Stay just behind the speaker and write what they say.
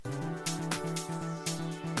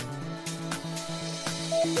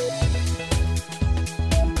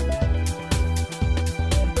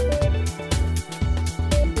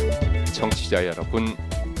청취자 여러분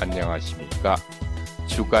안녕하십니까?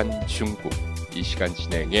 주간 중국 이 시간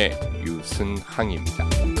진행의 유순항입니다.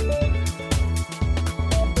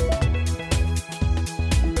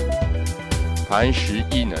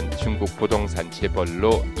 반시이는 중국 부동산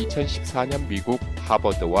재벌로 2014년 미국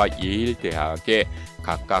하버드와 예일 대학에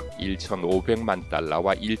각각 1,500만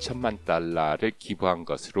달러와 1천만 달러를 기부한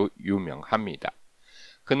것으로 유명합니다.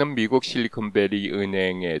 그는 미국 실리콘밸리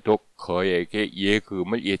은행에도 거액의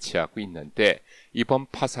예금을 예치하고 있는데 이번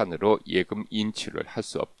파산으로 예금 인출을 할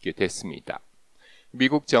수 없게 됐습니다.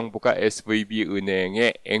 미국 정부가 SVB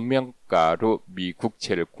은행에 액면가로 미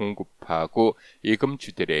국채를 공급하고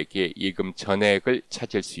예금주들에게 예금 전액을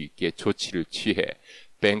찾을 수 있게 조치를 취해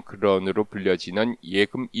뱅크런으로 불려지는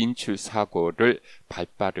예금 인출 사고를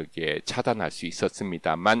발빠르게 차단할 수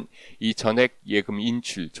있었습니다만 이 전액 예금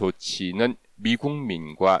인출 조치는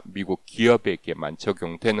미국민과 미국 기업에게만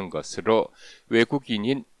적용되는 것으로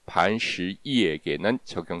외국인인 반시이에게는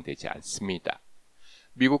적용되지 않습니다.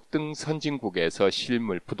 미국 등 선진국에서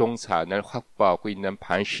실물 부동산을 확보하고 있는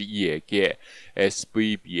반시이에게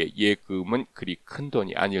SVB의 예금은 그리 큰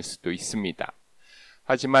돈이 아닐 수도 있습니다.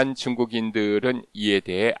 하지만 중국인들은 이에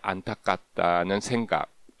대해 안타깝다는 생각,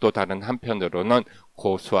 또 다른 한편으로는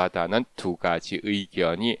고소하다는 두 가지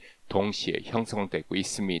의견이 동시에 형성되고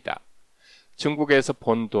있습니다. 중국에서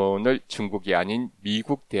번 돈을 중국이 아닌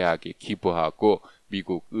미국 대학에 기부하고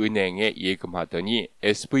미국 은행에 예금하더니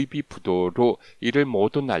SVB 부도로 이를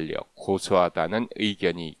모두 날려 고소하다는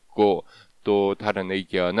의견이 있고, 또 다른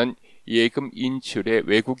의견은 예금 인출의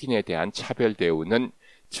외국인에 대한 차별 대우는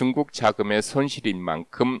중국 자금의 손실인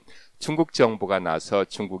만큼 중국 정부가 나서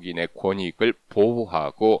중국인의 권익을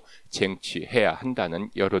보호하고 쟁취해야 한다는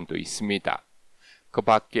여론도 있습니다. 그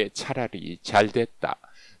밖에 차라리 잘됐다,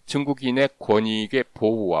 중국인의 권익의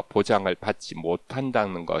보호와 보장을 받지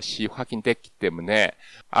못한다는 것이 확인됐기 때문에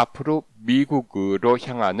앞으로 미국으로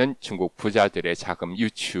향하는 중국 부자들의 자금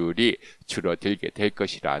유출이 줄어들게 될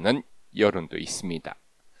것이라는 여론도 있습니다.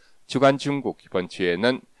 주간 중국 이번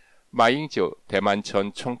주에는 마잉저 대만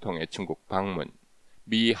전 총통의 중국 방문,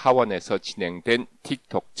 미 하원에서 진행된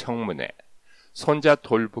틱톡 청문회, 손자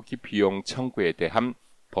돌보기 비용 청구에 대한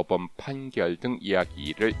법원 판결 등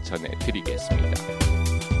이야기를 전해드리겠습니다.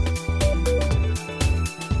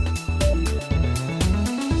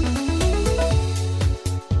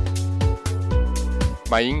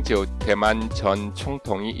 마잉저 대만 전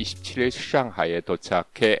총통이 27일 상하이에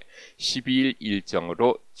도착해 12일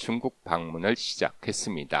일정으로 중국 방문을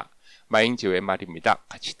시작했습니다. 마잉저의 말입니다.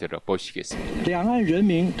 같이 들어보시겠습니다. 两岸人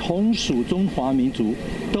民同属中华民族，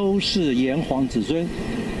都是炎黄子孙。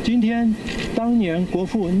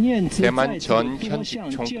 대만 전 현직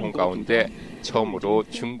총통 가운데 처음으로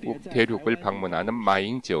중국 대륙을 방문하는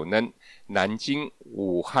마잉저우는 난징,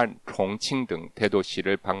 우한, 총칭 등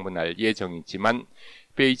대도시를 방문할 예정이지만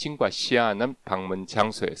베이징과 시안은 방문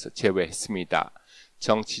장소에서 제외했습니다.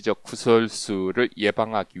 정치적 구설수를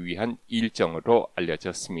예방하기 위한 일정으로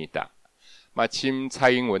알려졌습니다. 마침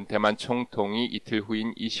蔡英원 대만 총통이 이틀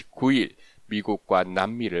후인 29일 미국과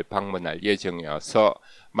남미를 방문할 예정이어서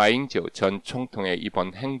마잉저 전 총통의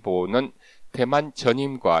이번 행보는 대만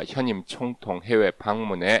전임과 현임 총통 해외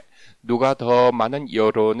방문에 누가 더 많은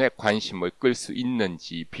여론의 관심을 끌 수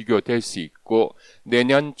있는지 비교될 수 있고,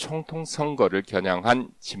 내년 총통 선거를 겨냥한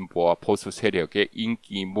진보와 보수 세력의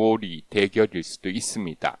인기 몰이 대결일 수도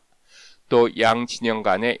있습니다. 또 양 진영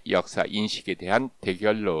간의 역사 인식에 대한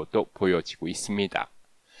대결로도 보여지고 있습니다.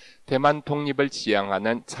 대만 독립을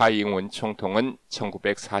지향하는蔡英원 총통은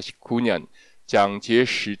 1949년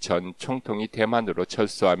장제시 전 총통이 대만으로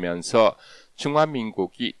철수하면서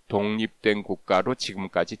중화민국이 독립된 국가로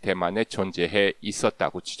지금까지 대만에 존재해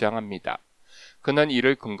있었다고 주장합니다. 그는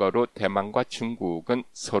이를 근거로 대만과 중국은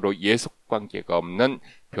서로 예속관계가 없는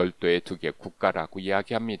별도의 두 개 국가라고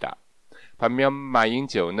이야기합니다. 반면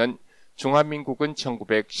마잉저우는 중화민국은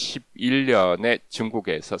 1911년에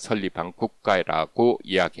중국에서 설립한 국가라고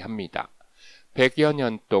이야기합니다. 100여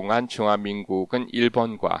년 동안 중화민국은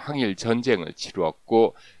일본과 항일 전쟁을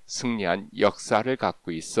치루었고 승리한 역사를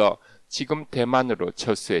갖고 있어 지금 대만으로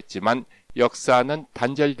철수했지만 역사는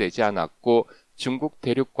단절되지 않았고 중국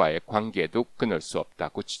대륙과의 관계도 끊을 수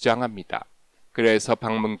없다고 주장합니다. 그래서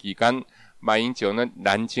방문 기간 마잉저우는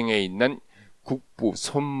난징에 있는 국부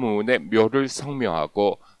손문의 묘를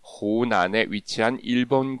성묘하고 호난에 위치한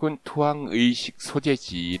일본군 투항의식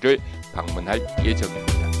소재지를 방문할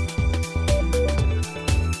예정입니다.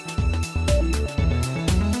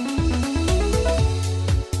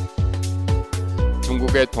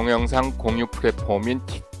 중국의 동영상 공유 플랫폼인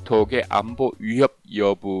틱톡의 안보 위협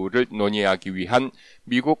여부를 논의하기 위한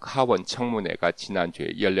미국 하원 청문회가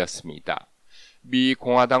지난주에 열렸습니다. 미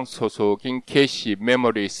공화당 소속인 캐시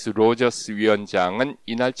메모리스 로저스 위원장은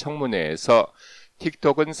이날 청문회에서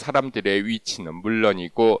틱톡은 사람들의 위치는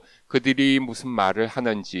물론이고 그들이 무슨 말을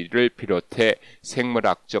하는지를 비롯해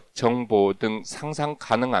생물학적 정보 등 상상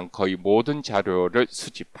가능한 거의 모든 자료를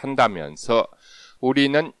수집한다면서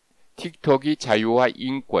우리는 틱톡이 자유와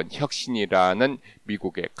인권 혁신이라는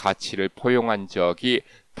미국의 가치를 포용한 적이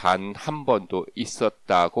단 한 번도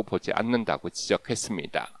있었다고 보지 않는다고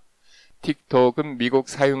지적했습니다. 틱톡은 미국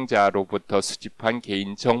사용자로부터 수집한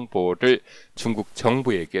개인정보를 중국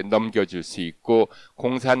정부에게 넘겨줄 수 있고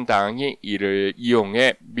공산당이 이를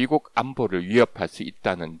이용해 미국 안보를 위협할 수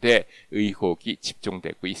있다는데 의혹이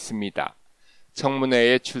집중되고 있습니다.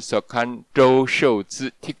 청문회에 출석한 로우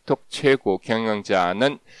쇼즈 틱톡 최고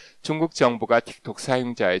경영자는 중국 정부가 틱톡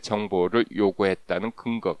사용자의 정보를 요구했다는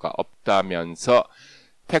근거가 없다면서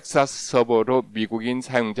텍사스 서부로 미국인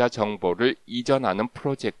사용자 정보를 이전하는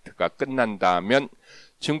프로젝트가 끝난다면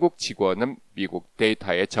중국 직원은 미국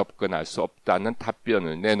데이터에 접근할 수 없다는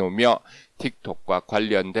답변을 내놓으며 틱톡과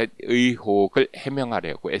관련된 의혹을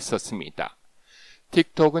해명하려고 애썼습니다.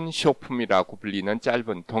 틱톡은 쇼폼이라고 불리는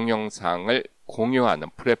짧은 동영상을 공유하는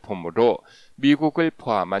플랫폼으로 미국을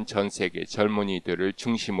포함한 전 세계 젊은이들을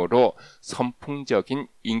중심으로 선풍적인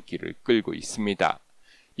인기를 끌고 있습니다.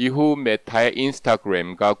 이후 메타의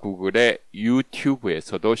인스타그램과 구글의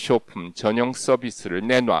유튜브에서도 쇼품 전용 서비스를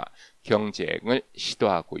내놔 경쟁을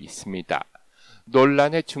시도하고 있습니다.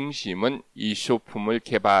 논란의 중심은 이 쇼품을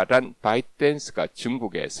개발한 바이트댄스가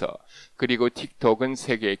중국에서 그리고 틱톡은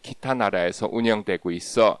세계 기타 나라에서 운영되고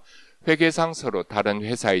있어 회계상 서로 다른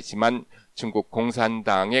회사이지만 중국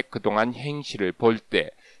공산당의 그동안 행실을 볼 때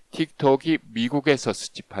틱톡이 미국에서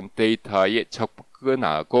수집한 데이터에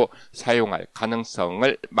접근하고 사용할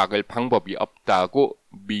가능성을 막을 방법이 없다고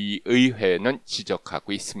미 의회는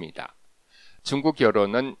지적하고 있습니다. 중국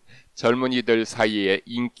여론은 젊은이들 사이에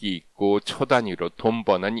인기 있고 초단위로 돈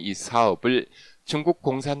버는 이 사업을 중국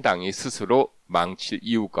공산당이 스스로 망칠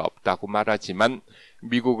이유가 없다고 말하지만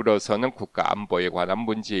미국으로서는 국가 안보에 관한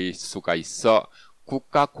문제일 수가 있어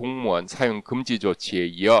국가 공무원 사용 금지 조치에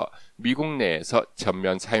이어 미국 내에서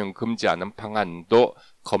전면 사용 금지하는 방안도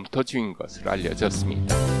검토 중인 것으로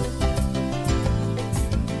알려졌습니다.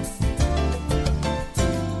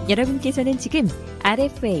 여러분께서는 지금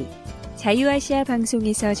RFA 자유아시아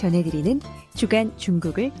방송에서 전해드리는 주간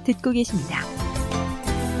중국을 듣고 계십니다.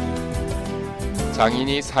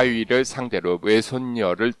 장인이 사위를 상대로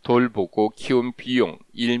외손녀를 돌보고 키운 비용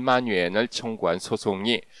 1만 위엔을 청구한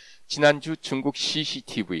소송이 지난주 중국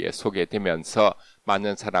CCTV에 소개되면서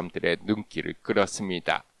많은 사람들의 눈길을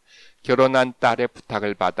끌었습니다. 결혼한 딸의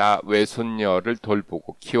부탁을 받아 외손녀를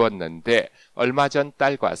돌보고 키웠는데 얼마 전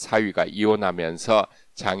딸과 사위가 이혼하면서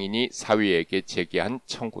장인이 사위에게 제기한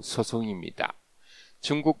청구 소송입니다.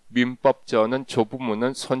 중국 민법전은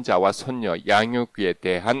조부모는 손자와 손녀 양육에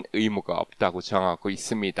대한 의무가 없다고 정하고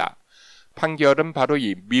있습니다. 판결은 바로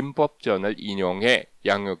이 민법전을 인용해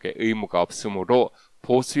양육의 의무가 없으므로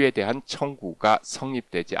보수에 대한 청구가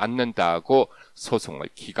성립되지 않는다고 소송을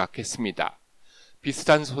기각했습니다.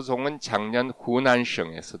 비슷한 소송은 작년 후난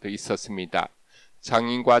省에서도 있었습니다.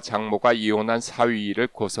 장인과 장모가 이혼한 사위를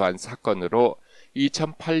고소한 사건으로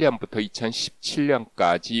 2008년부터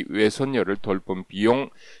 2017년까지 외손녀를 돌본 비용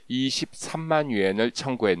 23만 위엔을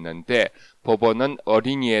청구했는데 법원은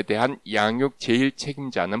어린이에 대한 양육 제일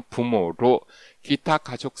책임자는 부모로 기타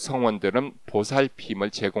가족 성원들은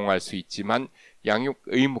보살핌을 제공할 수 있지만 양육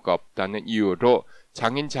의무가 없다는 이유로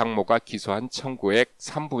장인 장모가 기소한 청구액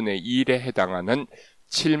 3분의 1에 해당하는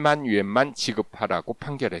 7만 위엔만 지급하라고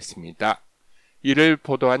판결했습니다. 이를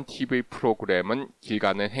보도한 TV 프로그램은 길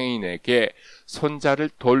가는 행인에게 손자를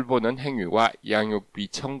돌보는 행위와 양육비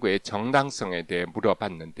청구의 정당성에 대해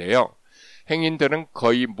물어봤는데요. 행인들은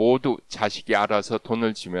거의 모두 자식이 알아서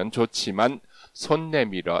돈을 주면 좋지만 손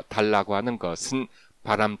내밀어 달라고 하는 것은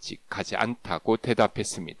바람직하지 않다고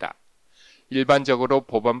대답했습니다. 일반적으로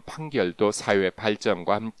법원 판결도 사회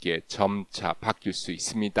발전과 함께 점차 바뀔 수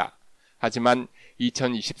있습니다. 하지만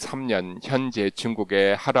 2023년 현재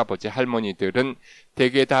중국의 할아버지 할머니들은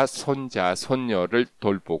대개 다 손자, 손녀를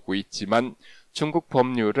돌보고 있지만 중국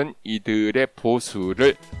법률은 이들의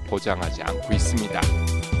보수를 보장하지 않고 있습니다.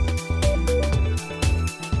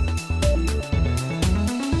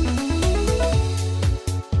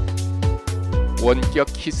 원격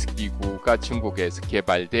키스 기구가 중국에서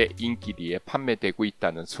개발돼 인기리에 판매되고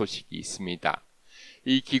있다는 소식이 있습니다.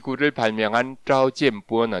 이 기구를 발명한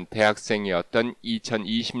짜오지엔부어는 대학생이었던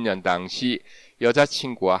 2020년 당시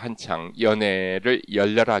여자친구와 한창 연애를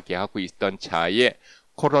열렬하게 하고 있던 차에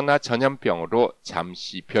코로나 전염병으로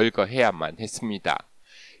잠시 별거해야만 했습니다.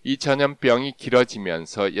 이 전염병이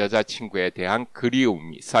길어지면서 여자친구에 대한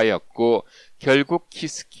그리움이 쌓였고 결국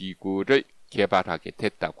키스 기구를 개발하게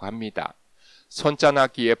됐다고 합니다.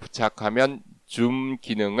 손전화기에 부착하면 줌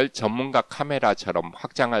기능을 전문가 카메라처럼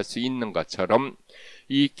확장할 수 있는 것처럼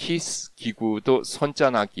이 키스 기구도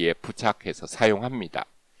손전화기에 부착해서 사용합니다.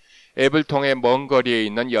 앱을 통해 먼 거리에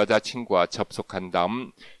있는 여자친구와 접속한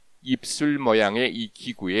다음 입술 모양의 이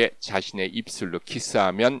기구에 자신의 입술로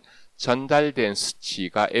키스하면 전달된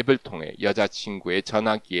수치가 앱을 통해 여자친구의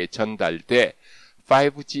전화기에 전달돼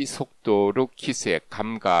 5G 속도로 키스의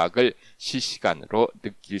감각을 실시간으로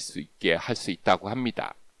느낄 수 있게 할 수 있다고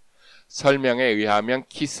합니다. 설명에 의하면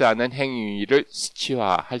키스하는 행위를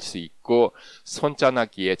수치화할 수 있고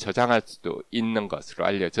손전화기에 저장할 수도 있는 것으로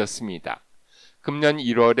알려졌습니다. 금년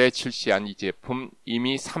 1월에 출시한 이 제품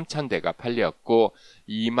이미 3,000대가 팔렸고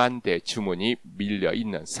 2만 대 주문이 밀려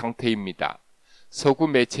있는 상태입니다. 서구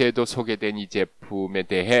매체에도 소개된 이 제품에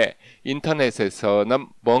대해 인터넷에서는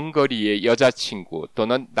먼 거리에 여자친구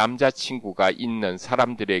또는 남자친구가 있는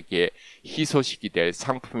사람들에게 희소식이 될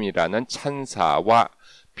상품이라는 찬사와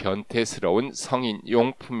변태스러운 성인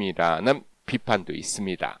용품이라는 비판도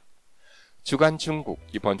있습니다. 주간 중국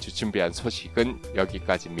이번 주 준비한 소식은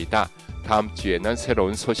여기까지입니다. 다음 주에는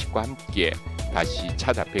새로운 소식과 함께 다시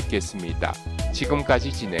찾아뵙겠습니다.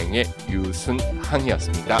 지금까지 진행의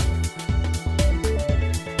유순항이었습니다.